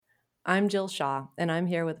I'm Jill Shaw, and I'm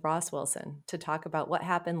here with Ross Wilson to talk about what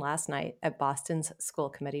happened last night at Boston's school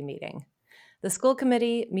committee meeting. The school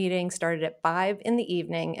committee meeting started at 5 in the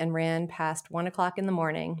evening and ran past 1 o'clock in the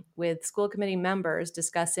morning, with school committee members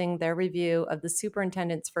discussing their review of the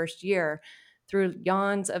superintendent's first year through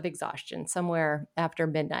yawns of exhaustion somewhere after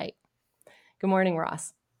midnight. Good morning,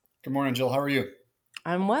 Ross. Good morning, Jill. How are you?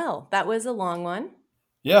 I'm well. That was a long one.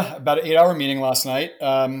 Yeah, about an 8 hour meeting last night.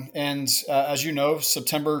 And as you know,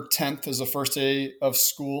 September 10th is the first day of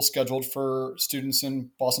school scheduled for students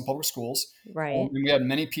in Boston Public Schools. Right. And we had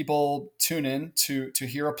many people tune in to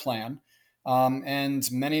hear a plan. And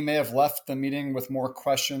many may have left the meeting with more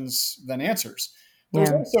questions than answers. There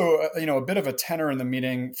was Yeah. also, a bit of a tenor in the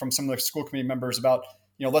meeting from some of the school committee members about,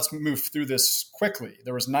 let's move through this quickly.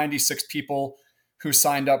 There was 96 people who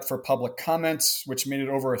signed up for public comments, which made it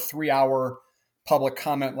over a 3 hour public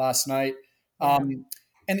comment last night. Yeah.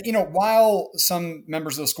 And while some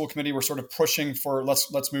members of the school committee were sort of pushing for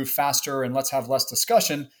let's move faster and let's have less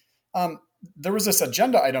discussion, um, there was this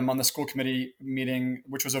agenda item on the school committee meeting,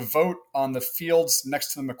 which was a vote on the fields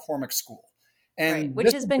next to the McCormick School. Right. And Which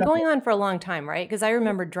this has been agenda, going on for a long time, right? Because I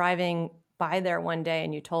remember driving by there one day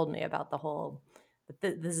and you told me about the whole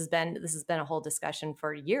this has been a whole discussion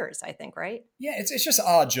for years, I think, right? yeah, it's just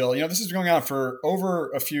odd, Jill. This is going on for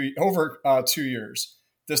over 2 years.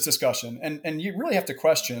 This discussion, and you really have to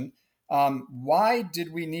question why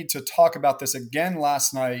did we need to talk about this again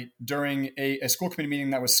last night during a school committee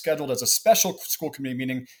meeting that was scheduled as a special school committee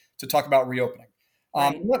meeting to talk about reopening.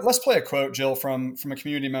 Right. Let's play a quote, Jill, from a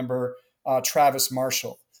community member, Travis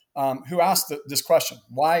Marshall, who asked this question: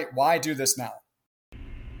 Why do this now?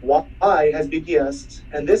 Why has BPS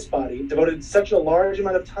and this body devoted such a large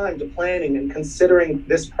amount of time to planning and considering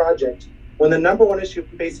this project when the number one issue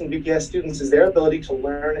facing BPS students is their ability to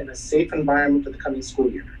learn in a safe environment for the coming school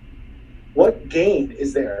year? What gain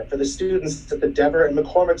is there for the students at the Dever and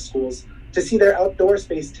McCormick schools to see their outdoor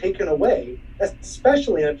space taken away,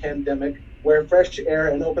 especially in a pandemic where fresh air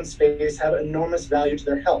and open space have enormous value to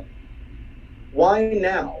their health? Why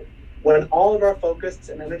now, when all of our focus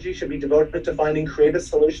and energy should be devoted to finding creative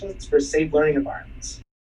solutions for safe learning environments?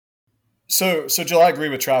 So Jill, I agree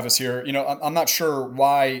with Travis here. I'm not sure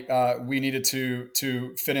why we needed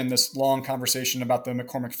to fit in this long conversation about the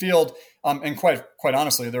McCormick Field, and quite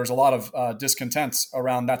honestly, there was a lot of discontent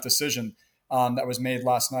around that decision that was made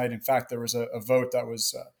last night. In fact, there was a vote that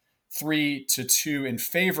was 3-2 in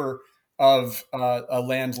favor of a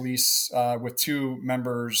land lease, with two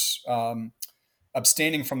members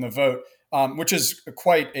abstaining from the vote, which is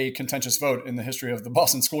quite a contentious vote in the history of the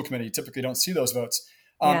Boston School Committee. You typically don't see those votes.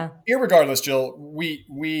 Yeah. Irregardless, Jill,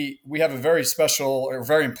 we have a very special or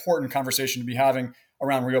very important conversation to be having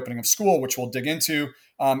around reopening of school, which we'll dig into.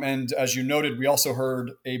 And as you noted, we also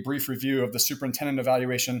heard a brief review of the superintendent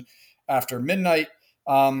evaluation after midnight.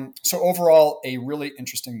 So overall, a really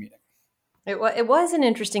interesting meeting. It was an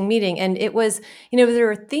interesting meeting. And it was, there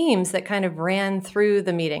were themes that kind of ran through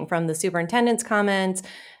the meeting from the superintendent's comments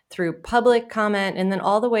through public comment, and then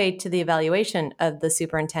all the way to the evaluation of the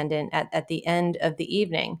superintendent at the end of the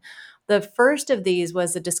evening. The first of these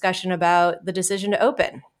was a discussion about the decision to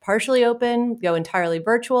open, partially open, go entirely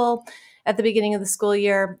virtual at the beginning of the school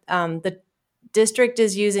year. The district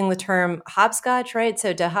is using the term hopscotch, right?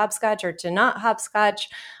 So to hopscotch or to not hopscotch,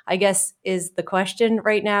 I guess, is the question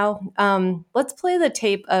right now. Let's play the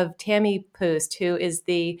tape of Tammy Poost, who is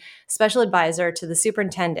the special advisor to the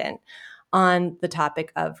superintendent on the topic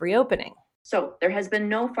of reopening. So there has been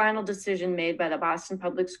no final decision made by the Boston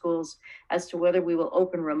Public Schools as to whether we will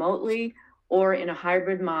open remotely or in a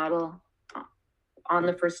hybrid model on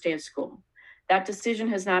the first day of school. That decision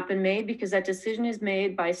has not been made because that decision is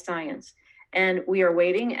made by science. And we are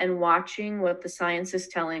waiting and watching what the science is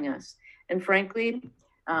telling us. And frankly,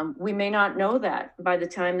 we may not know that by the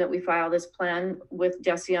time that we file this plan with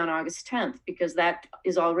Jesse on August 10th, because that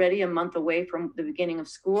is already a month away from the beginning of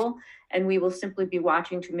school. And we will simply be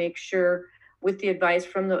watching to make sure, with the advice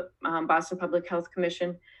from the Boston Public Health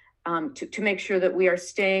Commission, to make sure that we are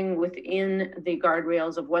staying within the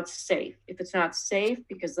guardrails of what's safe. If it's not safe,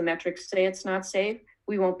 because the metrics say it's not safe,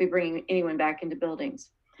 we won't be bringing anyone back into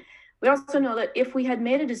buildings. We also know that if we had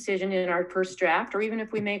made a decision in our first draft, or even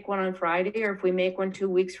if we make one on Friday, or if we make one 2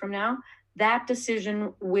 weeks from now, that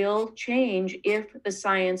decision will change if the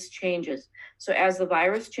science changes. So as the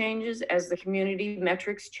virus changes, as the community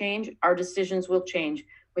metrics change, our decisions will change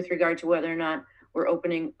with regard to whether or not we're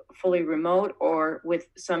opening fully remote or with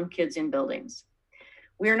some kids in buildings.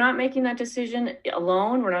 We are not making that decision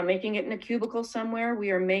alone. We're not making it in a cubicle somewhere. We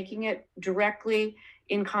are making it directly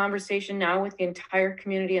in conversation now with the entire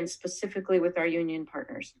community and specifically with our union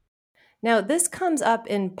partners. Now, this comes up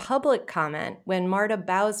in public comment when Marta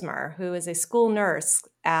Bausmer, who is a school nurse,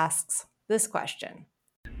 asks this question.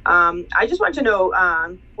 I just want to know,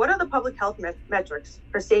 what are the public health metrics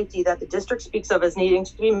for safety that the district speaks of as needing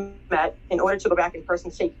to be met in order to go back in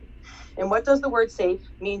person safely? And what does the word safe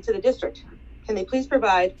mean to the district? Can they please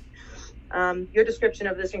provide your description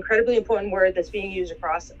of this incredibly important word that's being used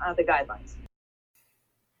across the guidelines?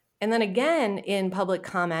 And then again, in public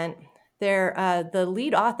comment, the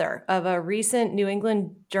lead author of a recent New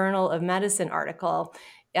England Journal of Medicine article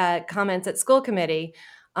comments at school committee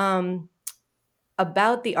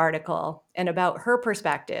about the article and about her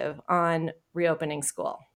perspective on reopening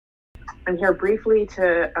school. I'm here briefly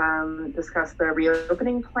to discuss the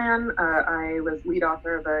reopening plan. I was lead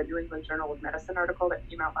author of a New England Journal of Medicine article that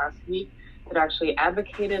came out last week that actually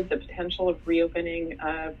advocated the potential of reopening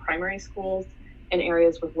primary schools in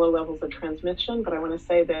areas with low levels of transmission. But I want to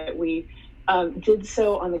say that we did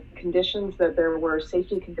so on the conditions that there were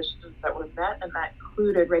safety conditions that were met, and that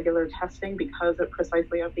included regular testing because of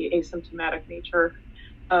precisely of the asymptomatic nature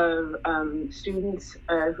of students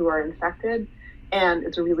who are infected. And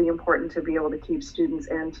it's really important to be able to keep students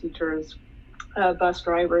and teachers, bus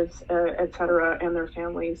drivers, et cetera, and their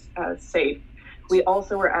families safe. We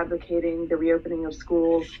also were advocating the reopening of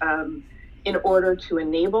schools in order to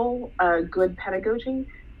enable good pedagogy.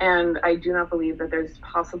 And I do not believe that there's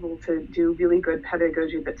possible to do really good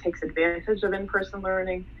pedagogy that takes advantage of in-person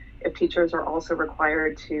learning if teachers are also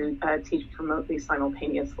required to teach remotely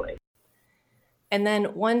simultaneously. And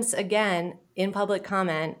then once again, in public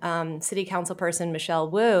comment, City Council person Michelle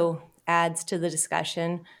Wu adds to the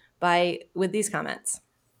discussion with these comments.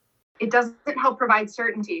 It doesn't help provide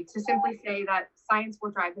certainty to simply say that science will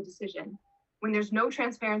drive the decision, when there's no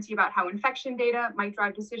transparency about how infection data might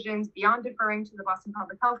drive decisions beyond deferring to the Boston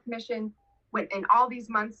Public Health Commission. When in all these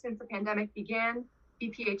months since the pandemic began,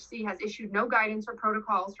 BPHC has issued no guidance or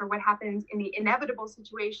protocols for what happens in the inevitable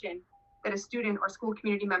situation that a student or school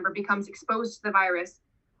community member becomes exposed to the virus,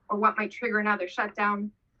 or what might trigger another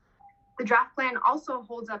shutdown. The draft plan also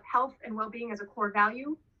holds up health and well-being as a core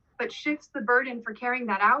value, but shifts the burden for carrying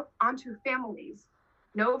that out onto families.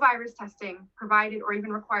 No virus testing provided or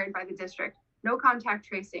even required by the district. No contact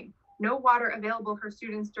tracing, no water available for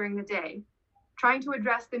students during the day. Trying to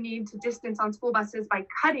address the need to distance on school buses by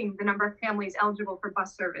cutting the number of families eligible for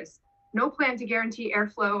bus service. No plan to guarantee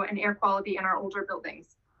airflow and air quality in our older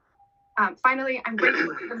buildings. Finally, I'm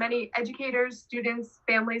grateful to the many educators, students,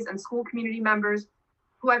 families, and school community members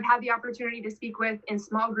who I've had the opportunity to speak with in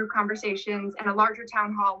small group conversations and a larger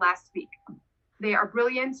town hall last week. They are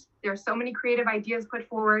brilliant. There are so many creative ideas put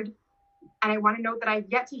forward. And I want to note that I've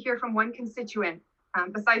yet to hear from one constituent,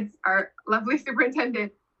 besides our lovely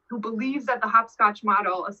superintendent, who believes that the hopscotch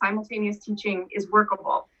model of simultaneous teaching is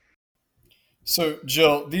workable. So,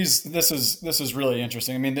 Jill, this is really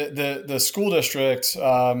interesting. I mean, the school district,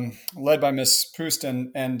 led by Ms. Pust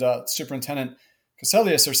and Superintendent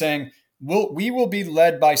Caselius, are saying we will be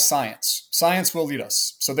led by science. Science will lead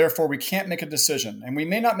us. So, therefore, we can't make a decision, and we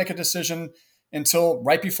may not make a decision until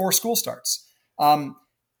right before school starts.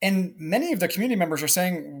 And many of the community members are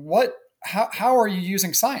saying, how are you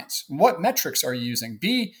using science? What metrics are you using?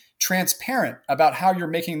 Be transparent about how you're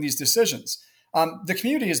making these decisions. The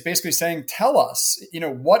community is basically saying, tell us,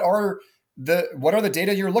 what are the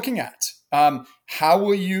data you're looking at? How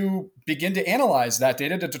will you begin to analyze that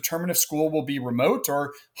data to determine if school will be remote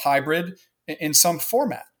or hybrid in some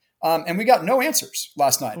format? And we got no answers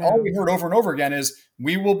last night. All we heard over and over again is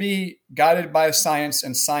we will be guided by science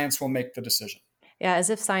and science will make the decision. Yeah,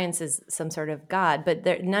 as if science is some sort of God. But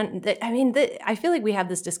I feel like we have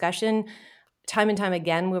this discussion time and time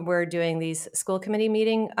again when we're doing these school committee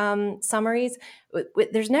meeting summaries.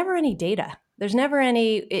 There's never any data. There's never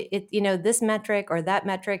any, this metric or that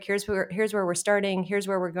metric. Here's where we're starting. Here's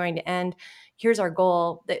where we're going to end. Here's our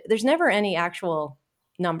goal. There's never any actual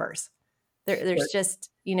numbers. There's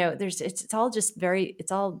just, it's all just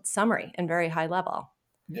it's all summary and very high level.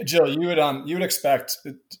 Jill, you would expect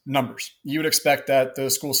numbers. You would expect that the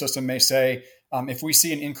school system may say, if we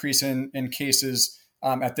see an increase in cases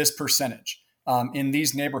at this percentage in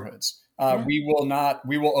these neighborhoods, we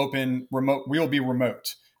will open remote. We will be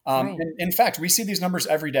remote. Right. In fact, we see these numbers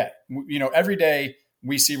every day. Every day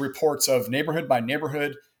we see reports of neighborhood by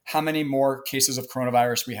neighborhood how many more cases of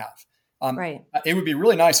coronavirus we have. Right. It would be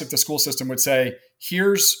really nice if the school system would say,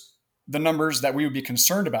 here's the numbers that we would be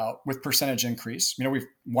concerned about with percentage increase. We've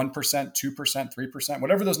 1%, 2%, 3%,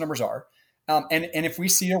 whatever those numbers are. And if we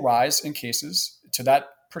see a rise in cases to that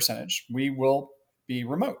percentage, we will be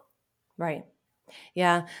remote. Right.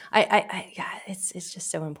 Yeah, yeah, it's just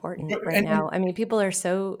so important right And now. I mean, people are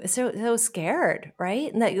so scared,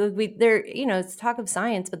 right? And that they're, it's talk of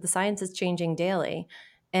science, but the science is changing daily,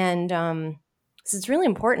 and so it's really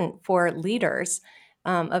important for leaders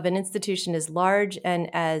of an institution as large and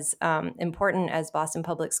as important as Boston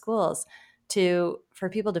Public Schools for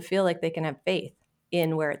people to feel like they can have faith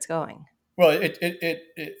in where it's going. well,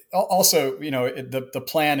 it also, the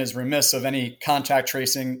plan is remiss of any contact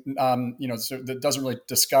tracing, so that doesn't really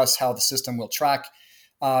discuss how the system will track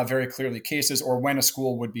very clearly cases or when a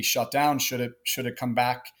school would be shut down should it come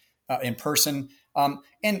back in person.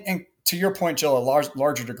 And to your point, Jill, a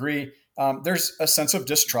larger degree, there's a sense of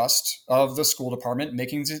distrust of the school department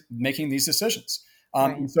making these decisions.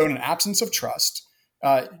 Right. And so in an absence of trust,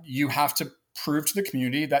 you have to prove to the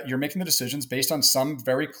community that you're making the decisions based on some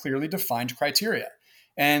very clearly defined criteria.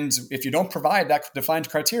 And if you don't provide that defined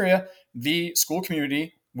criteria, the school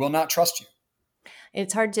community will not trust you.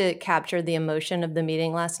 It's hard to capture the emotion of the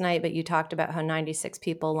meeting last night, but you talked about how 96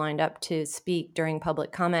 people lined up to speak during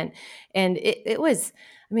public comment. And it was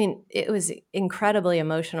incredibly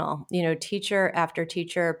emotional. Teacher after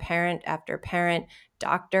teacher, parent after parent,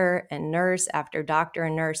 doctor and nurse after doctor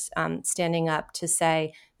and nurse standing up to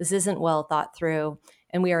say, this isn't well thought through.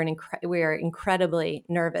 And we are incredibly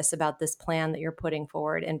nervous about this plan that you're putting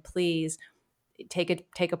forward. And please take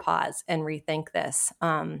a pause and rethink this.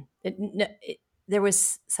 There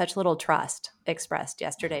was such little trust expressed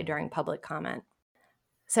yesterday during public comment.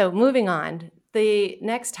 So moving on, the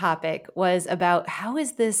next topic was about how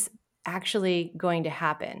is this actually going to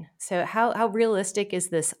happen? So how realistic is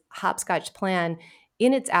this hopscotch plan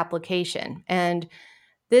in its application? And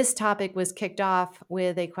this topic was kicked off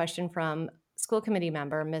with a question from school committee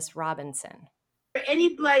member, Miss Robinson. For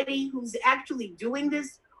anybody who's actually doing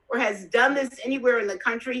this or has done this anywhere in the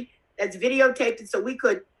country that's videotaped it so we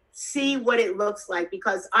could see what it looks like,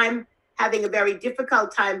 because I'm having a very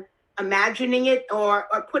difficult time imagining it or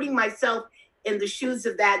putting myself in the shoes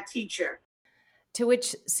of that teacher. To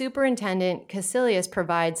which Superintendent Casilius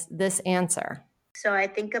provides this answer. So I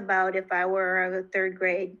think about if I were a third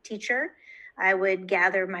grade teacher, I would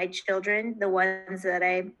gather my children, the ones that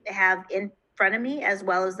I have in front of me, as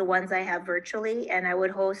well as the ones I have virtually, and I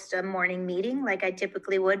would host a morning meeting like I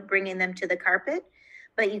typically would, bringing them to the carpet.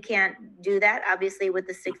 But you can't do that, obviously, with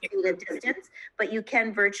the 6 feet of distance, but you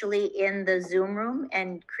can virtually in the Zoom room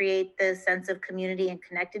and create the sense of community and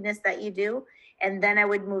connectedness that you do. And then I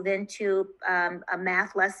would move into a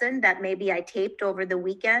math lesson that maybe I taped over the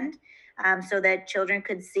weekend so that children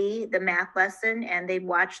could see the math lesson and they'd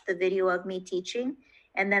watch the video of me teaching.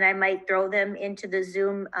 And then I might throw them into the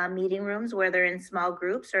Zoom meeting rooms where they're in small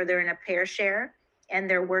groups or they're in a pair share and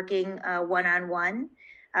they're working one-on-one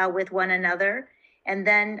with one another. And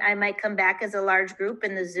then I might come back as a large group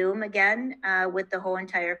in the Zoom again with the whole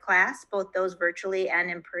entire class, both those virtually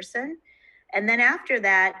and in person. And then after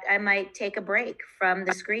that, I might take a break from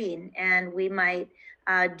the screen and we might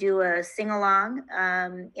do a sing-along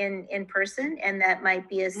in person. And that might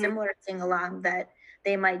be a similar sing-along that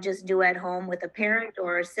they might just do at home with a parent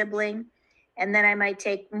or a sibling. And then I might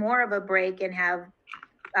take more of a break and have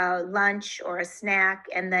lunch or a snack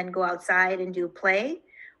and then go outside and do play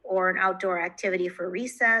or an outdoor activity for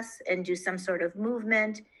recess and do some sort of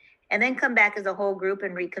movement, and then come back as a whole group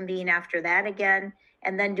and reconvene after that again,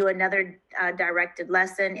 and then do another directed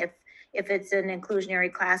lesson. If it's an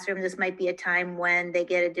inclusionary classroom, this might be a time when they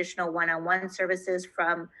get additional one-on-one services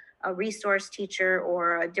from a resource teacher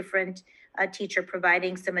or a different teacher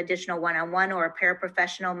providing some additional one-on-one, or a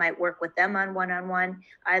paraprofessional might work with them on one-on-one,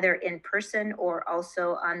 either in person or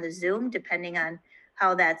also on the Zoom, depending on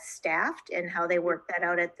how that's staffed and how they work that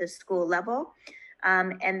out at the school level.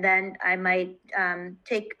 And then I might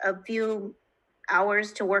take a few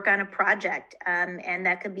hours to work on a project. And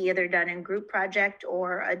that could be either done in group project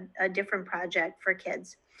or a different project for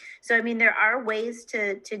kids. So, I mean, there are ways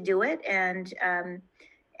to do it and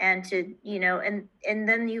to, and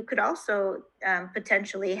then you could also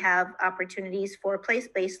potentially have opportunities for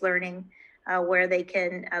place-based learning where they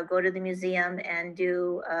can go to the museum and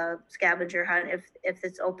do a scavenger hunt if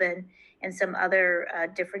it's open, and some other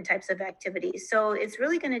different types of activities. So it's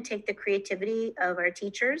really going to take the creativity of our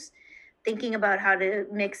teachers, thinking about how to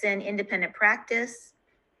mix in independent practice,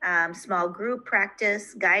 small group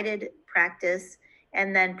practice, guided practice,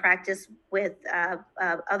 and then practice with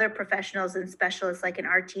other professionals and specialists like an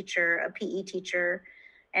art teacher, a PE teacher,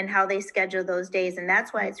 and how they schedule those days. And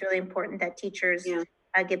that's why it's really important that teachers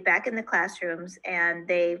get back in the classrooms and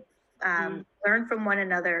they learn from one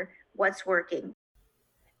another what's working.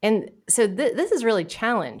 And so this is really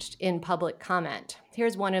challenged in public comment.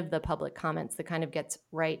 Here's one of the public comments that kind of gets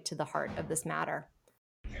right to the heart of this matter.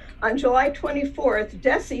 On July 24th,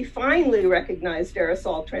 DESE finally recognized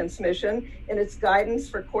aerosol transmission in its guidance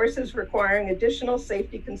for courses requiring additional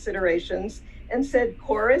safety considerations and said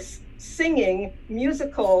chorus, singing,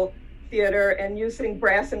 musical theater, and using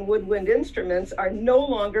brass and woodwind instruments are no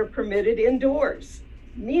longer permitted indoors.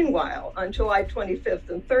 Meanwhile, on July 25th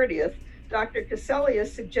and 30th, Dr. Casellia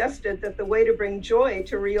suggested that the way to bring joy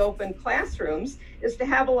to reopen classrooms is to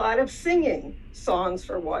have a lot of singing, songs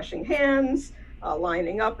for washing hands,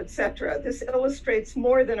 lining up, etc. This illustrates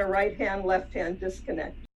more than a right-hand, left-hand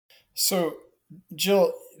disconnect. So,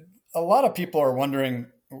 Jill, a lot of people are wondering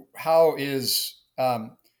how does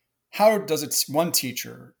one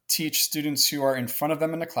teacher teach students who are in front of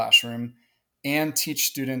them in the classroom and teach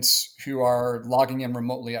students who are logging in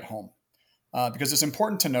remotely at home? Because it's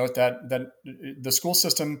important to note that the school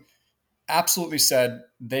system absolutely said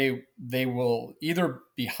they will either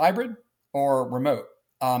be hybrid or remote,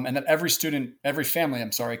 and that every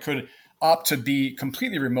family, could opt to be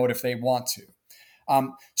completely remote if they want to.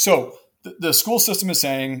 So the school system is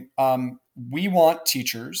saying we want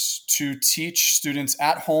teachers to teach students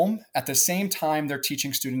at home at the same time they're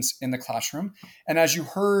teaching students in the classroom. And as you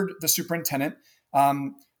heard the superintendent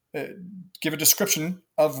give a description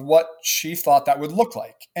of what she thought that would look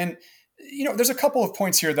like. And, there's a couple of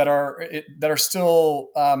points here that are still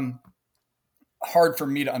hard for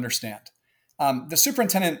me to understand. The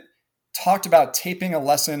superintendent talked about taping a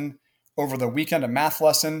lesson over the weekend, a math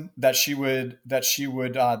lesson that she would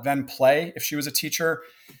then play if she was a teacher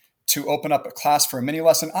to open up a class for a mini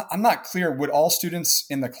lesson. I'm not clear, would all students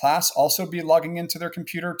in the class also be logging into their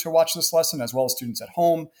computer to watch this lesson as well as students at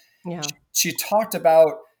home? Yeah. She talked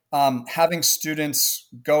about having students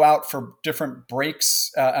go out for different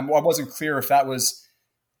breaks. And I wasn't clear if that was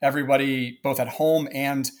everybody both at home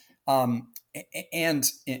and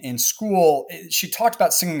in school. She talked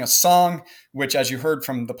about singing a song, which, as you heard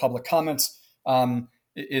from the public comments,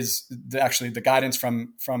 is actually the guidance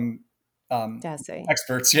from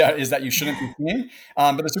experts. Yeah, is that you shouldn't be singing.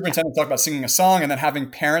 But the superintendent talked about singing a song and then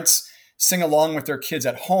having parents sing along with their kids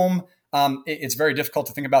at home. It's very difficult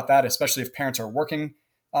to think about that, especially if parents are working.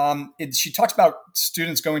 She talked about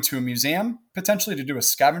students going to a museum potentially to do a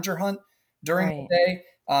scavenger hunt during the day.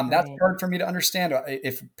 That's hard for me to understand.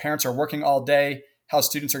 If parents are working all day, how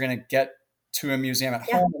students are going to get to a museum at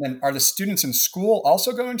home. And then are the students in school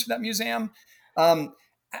also going to that museum?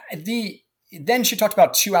 Then she talked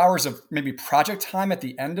about 2 hours of maybe project time at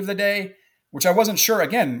the end of the day, which I wasn't sure,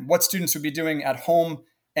 again, what students would be doing at home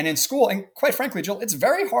and in school. And quite frankly, Jill, it's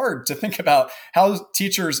very hard to think about how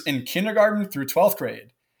teachers in kindergarten through 12th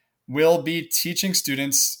grade will be teaching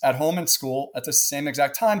students at home and school at the same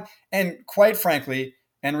exact time. And quite frankly,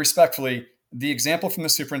 and respectfully, the example from the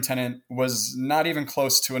superintendent was not even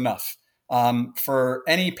close to enough for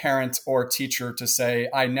any parent or teacher to say,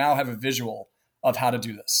 I now have a visual of how to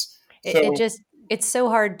do this. It's so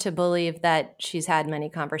hard to believe that she's had many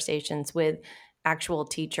conversations with actual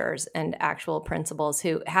teachers and actual principals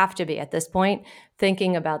who have to be at this point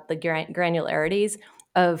thinking about the granularities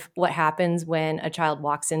of what happens when a child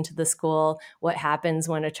walks into the school, what happens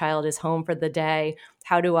when a child is home for the day.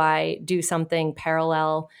 How do I do something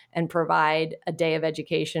parallel and provide a day of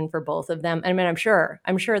education for both of them? I mean, I'm sure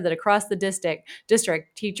that across the district,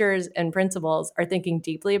 teachers and principals are thinking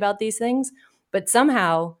deeply about these things, but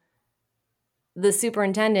somehow the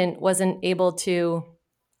superintendent wasn't able to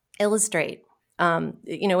illustrate, what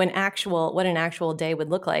an actual day would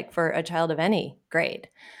look like for a child of any grade.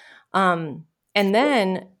 And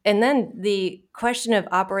then the question of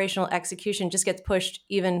operational execution just gets pushed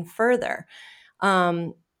even further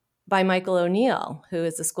by Michael O'Neill, who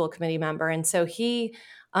is a school committee member. And so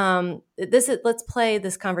let's play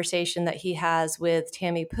this conversation that he has with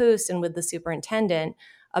Tammy Poos and with the superintendent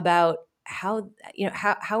about how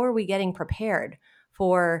are we getting prepared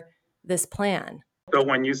for this plan? So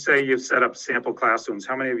when you say you've set up sample classrooms,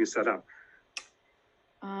 how many have you set up?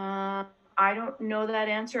 I don't know that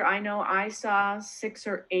answer. I know I saw 6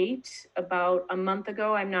 or 8 about a month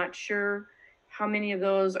ago. I'm not sure how many of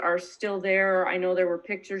those are still there. I know there were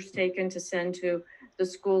pictures taken to send to the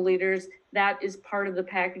school leaders. That is part of the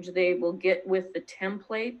package they will get with the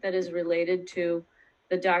template that is related to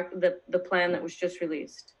the plan that was just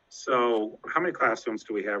released. So how many classrooms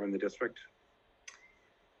do we have in the district?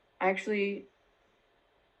 I actually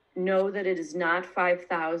know that it is not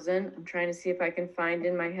 5,000. I'm trying to see if I can find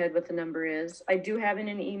in my head what the number is. I do have in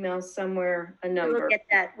an email somewhere a number.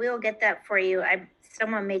 We'll get that for you.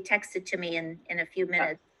 Someone may text it to me in a few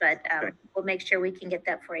minutes, but we'll make sure we can get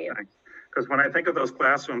that for you. Because when I think of those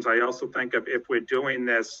classrooms, I also think of if we're doing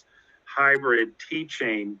this hybrid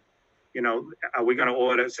teaching, are we going to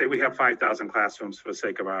order, say we have 5,000 classrooms for the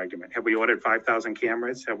sake of argument. Have we ordered 5,000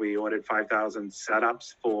 cameras? Have we ordered 5,000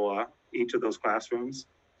 setups for each of those classrooms?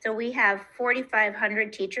 So we have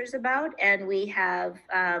 4,500 teachers and we have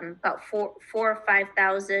about 4,000 or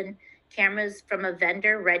 5,000 cameras from a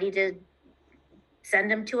vendor ready to send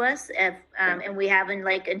them to us. And we haven't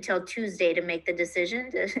until Tuesday to make the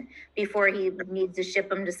decision before he needs to ship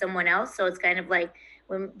them to someone else. So it's kind of like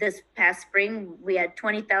when this past spring, we had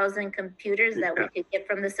 20,000 computers that we could get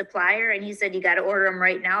from the supplier. And he said, you got to order them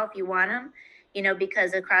right now if you want them.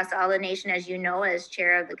 Because across all the nation, as you know, as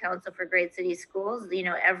chair of the Council for Great City Schools,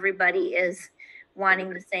 everybody is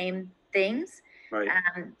wanting the same things. Right.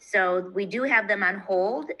 So we do have them on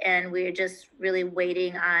hold, and we're just really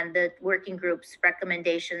waiting on the working group's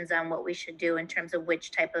recommendations on what we should do in terms of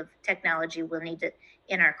which type of technology we'll need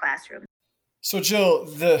in our classroom. So Jill,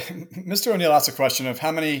 Mr. O'Neill asked a question of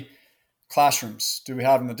how many classrooms do we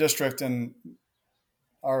have in the district, and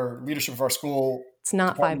our leadership of our school. It's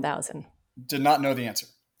not 5,000. Did not know the answer.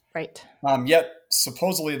 Right. Yet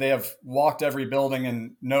supposedly they have walked every building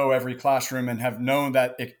and know every classroom and have known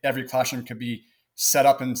that every classroom could be set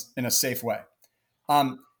up in a safe way.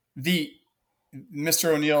 Mr.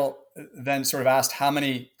 O'Neill then sort of asked how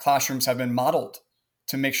many classrooms have been modeled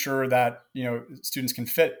to make sure that students can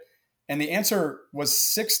fit. And the answer was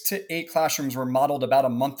 6 to 8 classrooms were modeled about a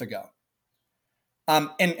month ago.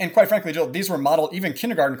 And quite frankly, Jill, these were modeled, even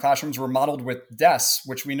kindergarten classrooms were modeled with desks,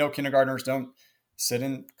 which we know kindergartners don't sit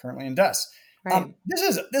in currently in desks. Right.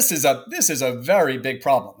 This is a very big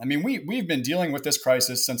problem. I mean, we've been dealing with this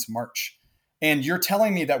crisis since March, and you're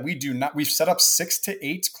telling me that we've set up 6 to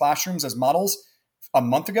 8 classrooms as models a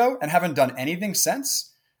month ago and haven't done anything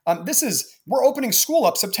since. We're opening school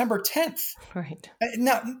up September 10th. Right.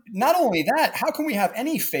 Now, not only that, how can we have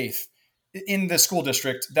any faith in the school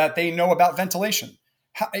district that they know about ventilation?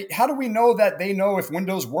 How do we know that they know if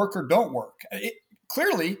windows work or don't work?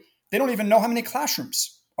 Clearly, they don't even know how many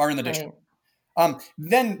classrooms are in the district. Right.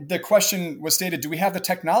 Then the question was stated, do we have the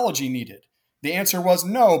technology needed? The answer was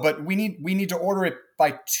no, but we need to order it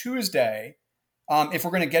by Tuesday if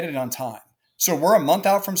we're going to get it on time. So we're a month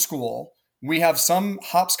out from school. We have some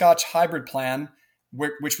hopscotch hybrid plan,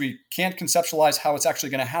 which we can't conceptualize how it's actually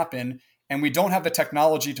going to happen, and we don't have the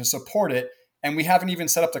technology to support it, and we haven't even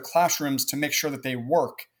set up the classrooms to make sure that they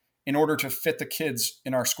work in order to fit the kids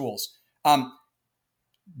in our schools.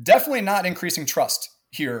 Definitely not increasing trust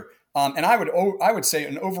here, and I would say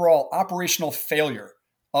an overall operational failure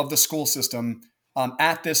of the school system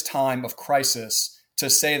at this time of crisis to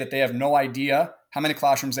say that they have no idea how many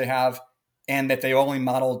classrooms they have and that they only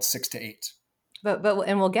modeled 6 to 8. But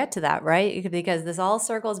we'll get to that, right? Because this all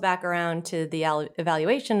circles back around to the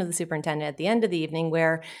evaluation of the superintendent at the end of the evening,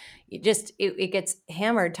 where it gets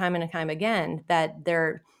hammered time and time again that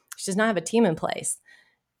she does not have a team in place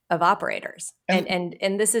of operators,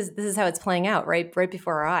 and this is how it's playing out right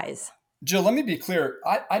before our eyes. Jill, let me be clear.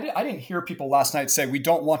 I didn't hear people last night say we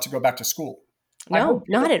don't want to go back to school. No,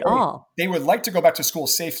 not at all. They would like to go back to school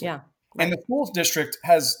safely. Yeah, right. And the school district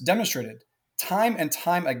has demonstrated time and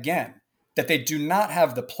time again that they do not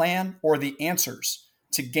have the plan or the answers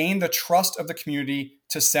to gain the trust of the community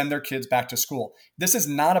to send their kids back to school. This is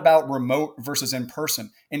not about remote versus in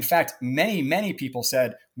person. In fact, many, many people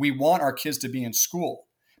said, we want our kids to be in school,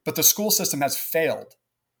 but the school system has failed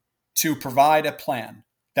to provide a plan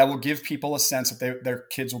that will give people a sense that their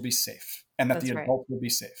kids will be safe and that the adults will be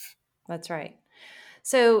safe. That's right.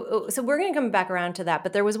 So we're going to come back around to that,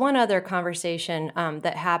 but there was one other conversation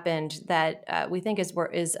that happened that we think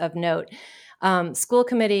is of note. School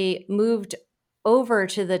committee moved over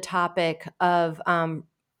to the topic of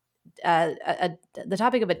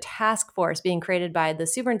a task force being created by the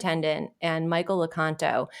superintendent and Michael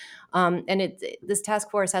Locanto. And this task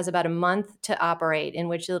force has about a month to operate, in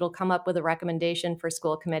which it'll come up with a recommendation for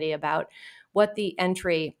school committee about what the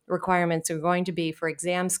entry requirements are going to be for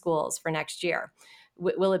exam schools for next year.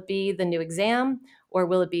 Will it be the new exam, or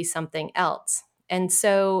will it be something else? And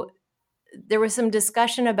so there was some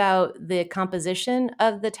discussion about the composition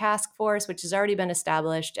of the task force, which has already been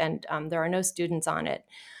established, and there are no students on it,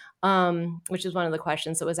 which is one of the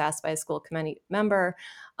questions that was asked by a school committee member.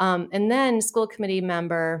 And then school committee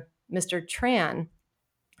member, Mr. Tran,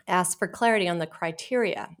 asked for clarity on the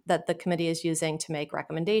criteria that the committee is using to make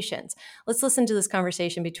recommendations. Let's listen to this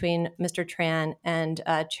conversation between Mr. Tran and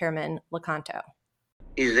Chairman Locanto.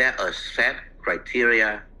 Is there a set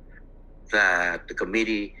criteria that the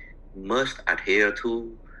committee must adhere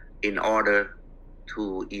to in order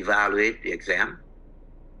to evaluate the exam?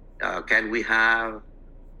 Can we have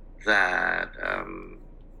that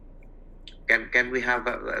can we have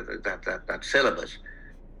that syllabus,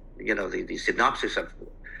 the synopsis of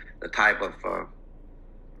the type of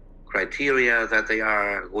criteria that they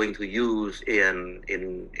are going to use in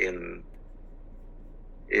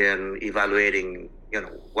evaluating,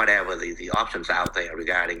 whatever the options out there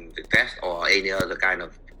regarding the test or any other kind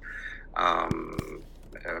of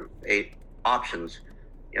options,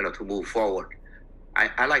 to move forward.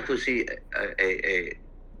 I like to see a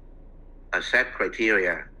set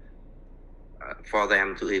criteria for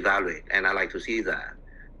them to evaluate, and I like to see that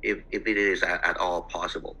if it is at all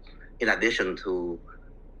possible, in addition to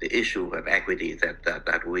the issue of equity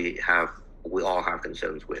that we all have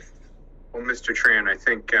concerns with. Well, Mr. Tran, I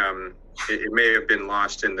think it may have been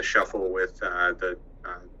lost in the shuffle with the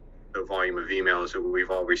volume of emails that we've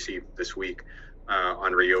all received this week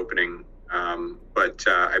on reopening. But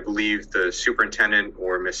I believe the superintendent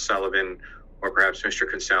or Ms. Sullivan or perhaps Mr.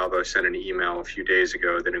 Consalvo sent an email a few days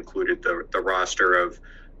ago that included the roster of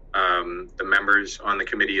the members on the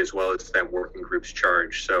committee as well as that working group's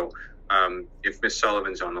charge. So if Ms.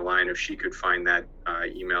 Sullivan's on the line, if she could find that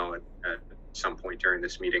email at some point during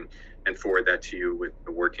this meeting and forward that to you with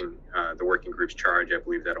the working group's charge, I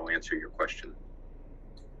believe that'll answer your question.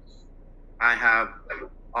 I have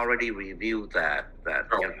already reviewed that.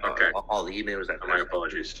 Okay. All the emails that. My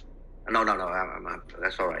apologies. No.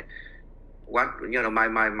 That's all right. What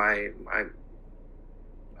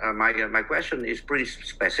my question is pretty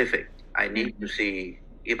specific. I need to see,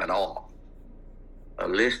 if at all, a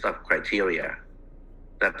list of criteria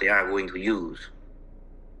that they are going to use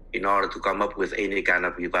in order to come up with any kind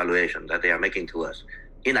of evaluation that they are making to us,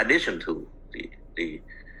 in addition to the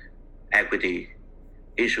equity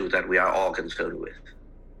issue that we are all concerned with.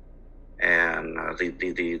 And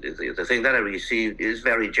the thing that I received is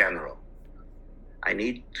very general. I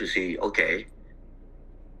need to see, okay,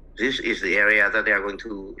 this is the area that they are going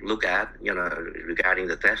to look at, regarding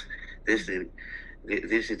the test. This is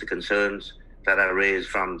the concerns that are raised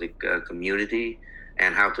from the community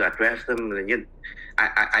and how to address them. And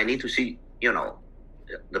I need to see,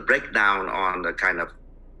 the breakdown on the kind of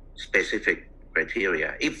specific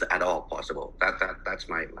criteria, if at all possible. That's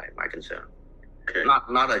my concern. Okay.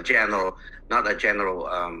 Not a general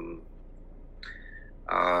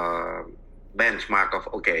benchmark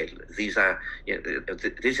of, okay,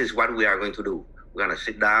 this is what we are going to do. We're going to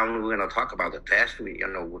sit down. We're going to talk about the test.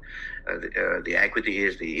 The equity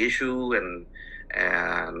is the issue, and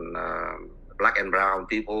black and brown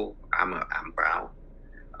people. I'm brown.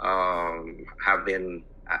 Have been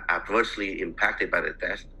adversely impacted by the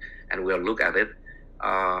test, and we'll look at it.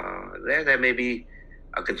 There may be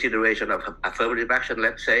a consideration of affirmative action.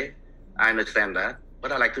 Let's say, I understand that,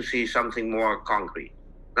 but I like to see something more concrete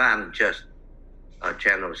than just a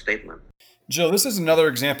general statement. Jill, this is another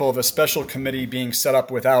example of a special committee being set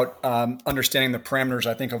up without understanding the parameters,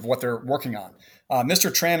 I think, of what they're working on.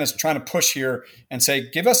 Mr. Tran is trying to push here and say,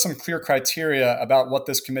 give us some clear criteria about what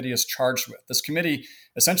this committee is charged with. This committee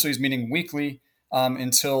essentially is meeting weekly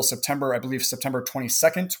until September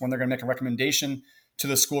 22nd, when they're going to make a recommendation to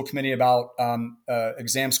the school committee about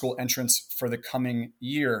exam school entrance for the coming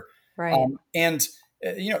year. Right.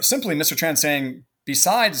 Simply Mr. Tran saying,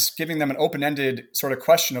 besides giving them an open-ended sort of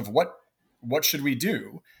question of what should we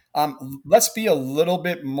do, let's be a little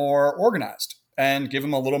bit more organized and give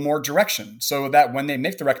them a little more direction so that when they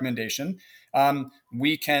make the recommendation,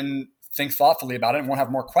 we can think thoughtfully about it and won't have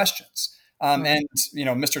more questions. And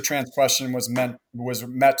Mr. Tran's question was met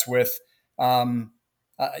with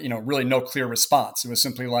really no clear response. It was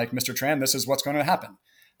simply like, Mr. Tran, this is what's going to happen.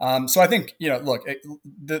 So I think,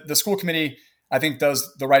 the school committee, I think,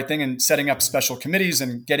 does the right thing in setting up special committees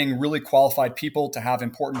and getting really qualified people to have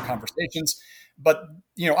important conversations. But,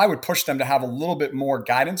 I would push them to have a little bit more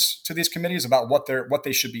guidance to these committees about what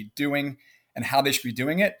they should be doing and how they should be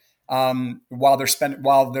doing it while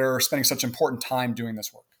they're spending such important time doing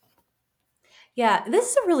this work. Yeah,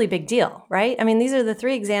 this is a really big deal, right? I mean, these are the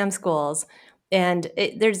 3 exam schools. And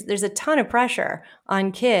there's a ton of pressure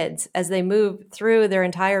on kids as they move through their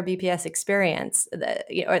entire BPS experience,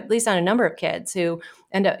 or at least on a number of kids who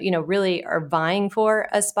end up, really are vying for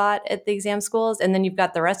a spot at the exam schools. And then you've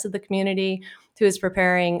got the rest of the community who is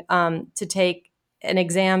preparing to take an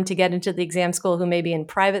exam to get into the exam school, who may be in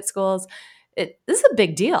private schools. This is a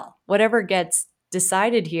big deal. Whatever gets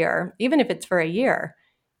decided here, even if it's for a year,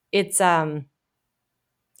 it's a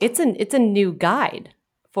new guide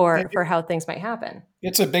for how things might happen.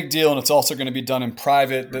 It's a big deal, and it's also going to be done in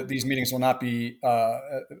private. These meetings will not be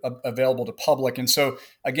available to public. And so,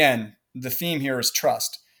 again, the theme here is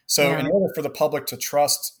trust. So in order for the public to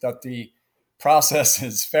trust that the process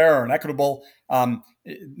is fair and equitable,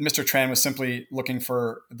 Mr. Tran was simply looking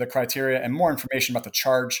for the criteria and more information about the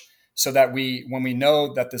charge, so that when we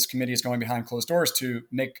know that this committee is going behind closed doors to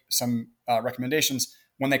make some recommendations,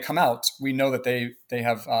 when they come out, we know that they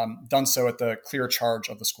have done so at the clear charge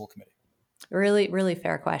of the school committee. Really, really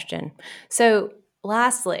fair question. So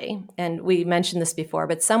lastly, and we mentioned this before,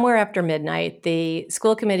 but somewhere after midnight, the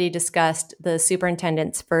school committee discussed the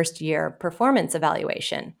superintendent's first year performance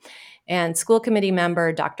evaluation. And school committee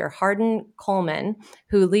member Dr. Hardin Coleman,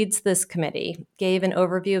 who leads this committee, gave an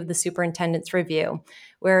overview of the superintendent's review,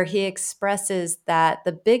 where he expresses that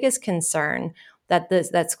the biggest concern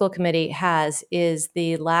that school committee has is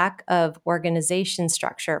the lack of organization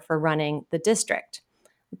structure for running the district.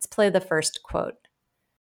 Let's play the first quote.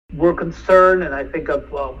 We're concerned, and I think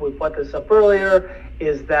we brought this up earlier,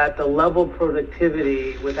 is that the level of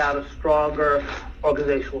productivity without a stronger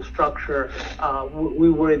organizational structure, we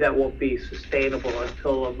worry that won't be sustainable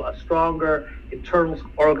until a stronger internal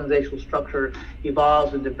organizational structure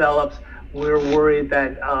evolves and develops. We're worried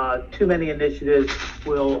that too many initiatives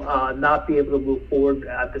will not be able to move forward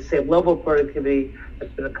at the same level of productivity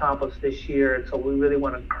that's been accomplished this year. And so we really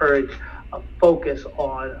want to encourage a focus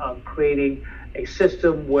on creating a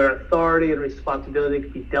system where authority and responsibility can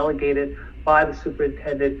be delegated by the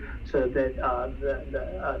superintendent, so that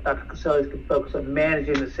Dr. Casellas can focus on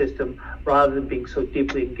managing the system rather than being so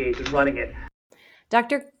deeply engaged in running it.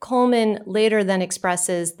 Dr. Coleman later then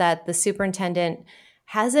expresses that the superintendent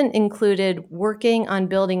hasn't included working on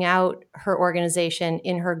building out her organization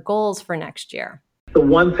in her goals for next year. The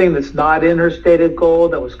one thing that's not in her stated goal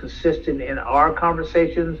that was consistent in our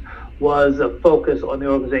conversations was a focus on the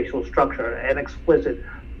organizational structure, an explicit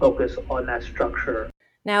focus on that structure.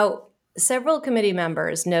 Now, several committee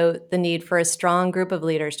members note the need for a strong group of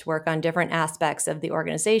leaders to work on different aspects of the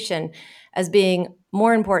organization as being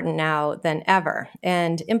more important now than ever.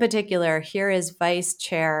 And in particular, here is Vice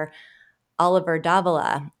Chair Oliver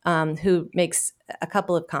Davila, who makes a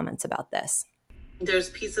couple of comments about this. There's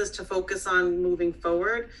pieces to focus on moving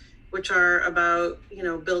forward, which are about,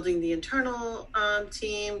 building the internal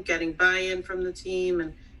team, getting buy-in from the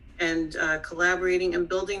team, and collaborating and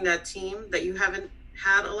building that team that you haven't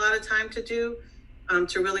had a lot of time to do,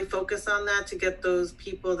 to really focus on that, to get those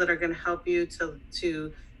people that are going to help you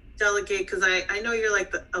to delegate. Because I know you're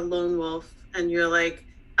like a lone wolf, and you're like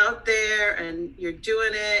out there and you're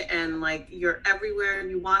doing it, and like you're everywhere, and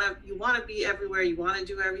you want to be everywhere, you want to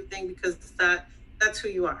do everything, because that's who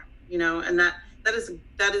you are, and that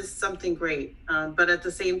is something great. But at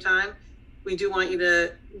the same time, we do want you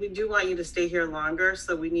to stay here longer.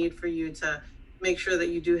 So we need for you to make sure that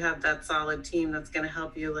you do have that solid team that's going to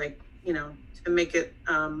help you, to make it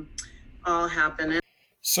all happen.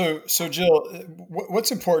 So Jill,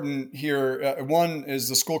 what's important here? One is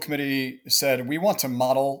the school committee said we want to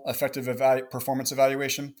model effective performance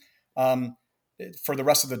evaluation for the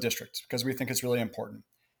rest of the district, because we think it's really important.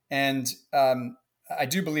 And I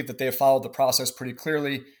do believe that they have followed the process pretty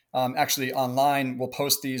clearly. Actually, online, we'll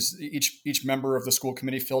post these. Each member of the school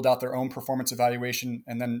committee filled out their own performance evaluation,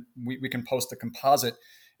 and then we can post the composite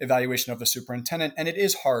evaluation of the superintendent. And it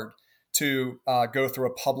is hard to go through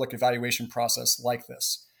a public evaluation process like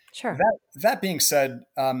this. Sure. That being said,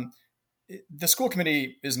 the school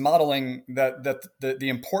committee is modeling that the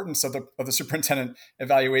importance of the superintendent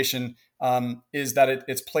evaluation is that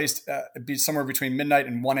it's placed be somewhere between midnight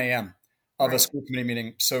and 1 a.m. of Right. a school committee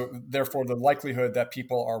meeting. So therefore, the likelihood that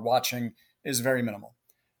people are watching is very minimal.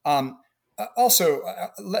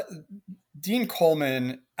 Dean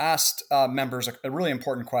Coleman asked members a really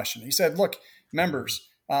important question. He said, look, members,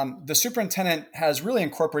 the superintendent has really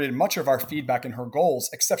incorporated much of our feedback in her goals,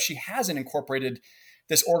 except she hasn't incorporated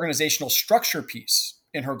this organizational structure piece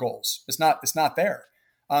in her goals. It's not there.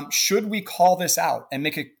 Should we call this out and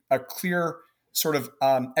make a clear sort of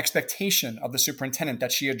expectation of the superintendent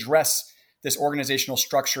that she address this organizational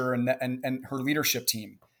structure and her leadership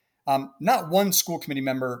team? Not one school committee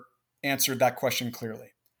member answered that question clearly.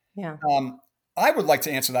 Yeah. I would like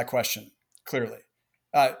to answer that question clearly.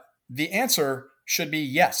 The answer should be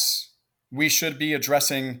yes. We should be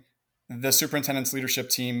addressing the superintendent's leadership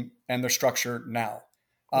team and their structure now.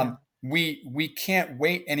 We can't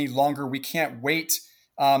wait any longer. We can't wait,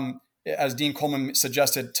 as Dean Coleman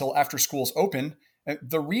suggested, till after schools open.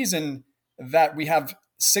 The reason that we have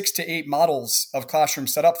 6 to 8 models of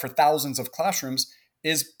classrooms set up for thousands of classrooms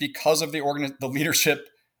is because of the leadership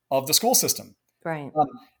of the school system. Right.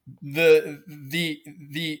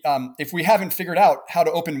 If we haven't figured out how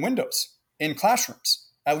to open windows in classrooms,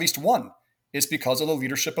 at least one, it's because of the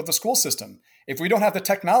leadership of the school system. If we don't have the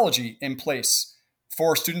technology in place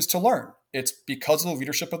for students to learn, it's because of the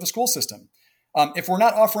leadership of the school system. If we're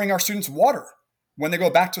not offering our students water when they go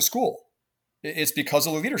back to school. It's because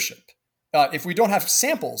of the leadership. If we don't have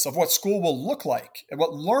samples of what school will look like and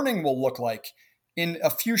what learning will look like in a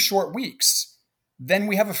few short weeks, then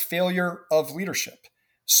we have a failure of leadership.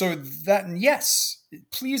 So that, yes,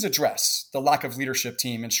 please address the lack of leadership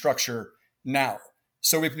team and structure now.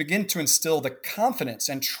 So we begin to instill the confidence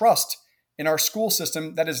and trust in our school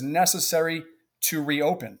system that is necessary to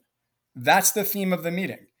reopen. That's the theme of the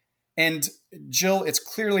meeting. And Jill, it's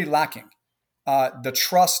clearly lacking the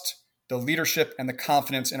trust, the leadership, and the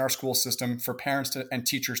confidence in our school system for parents and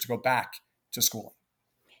teachers to go back to school.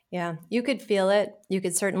 Yeah, you could feel it. You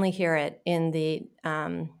could certainly hear it in the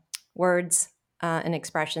words and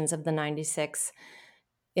expressions of the 96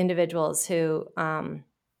 individuals who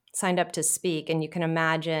signed up to speak. And you can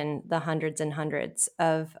imagine the hundreds and hundreds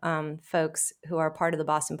of folks who are part of the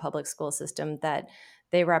Boston Public School System that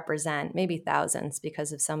they represent, maybe thousands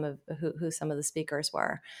because of some of who some of the speakers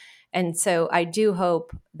were. And so I do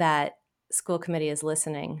hope that school committee is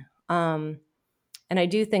listening. And I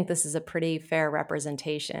do think this is a pretty fair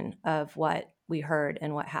representation of what we heard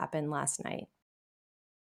and what happened last night.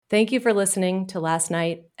 Thank you for listening to Last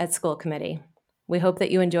Night at School Committee. We hope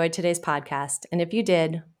that you enjoyed today's podcast. And if you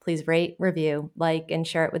did, please rate, review, like, and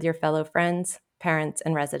share it with your fellow friends, parents,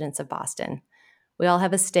 and residents of Boston. We all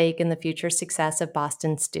have a stake in the future success of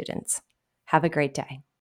Boston students. Have a great day.